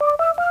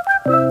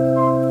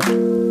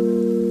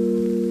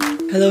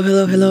Hello,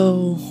 hello,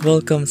 hello!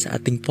 Welcome sa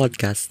ating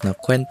podcast na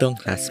Kwentong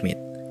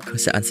Classmate,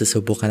 kung saan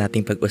susubukan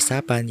nating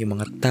pag-usapan yung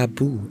mga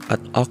taboo at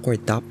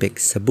awkward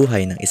topics sa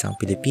buhay ng isang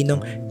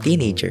Pilipinong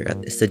teenager at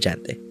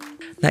estudyante.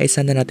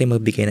 Naisa na natin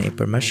magbigay ng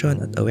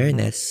impormasyon at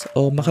awareness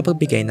o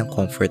makapagbigay ng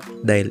comfort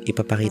dahil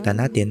ipapakita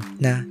natin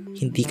na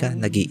hindi ka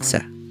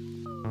nag-iisa.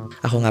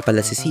 Ako nga pala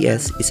si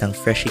CS, isang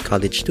freshie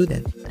college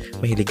student.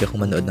 Mahilig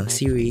akong manood ng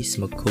series,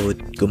 mag-code,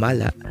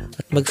 gumala,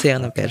 at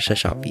magsayang ng pera sa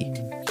Shopee.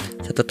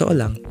 Sa totoo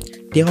lang,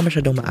 di ako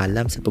masyadong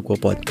maalam sa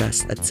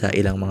pagpo-podcast at sa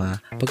ilang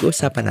mga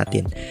pag-uusapan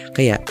natin,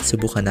 kaya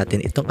subukan natin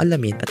itong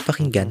alamin at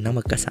pakinggan ng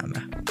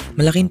magkasama.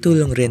 Malaking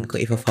tulong rin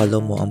kung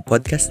i-follow mo ang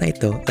podcast na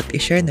ito at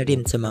i-share na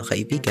rin sa mga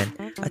kaibigan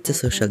at sa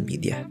social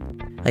media.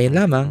 Ayun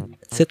lamang,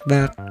 sit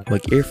back,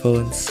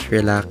 mag-earphones,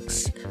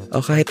 relax, o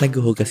kahit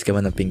naghuhugas ka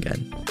man ng pinggan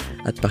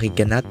at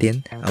pakinggan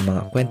natin ang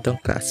mga kwentong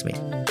classmate.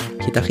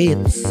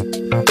 Kita-kits!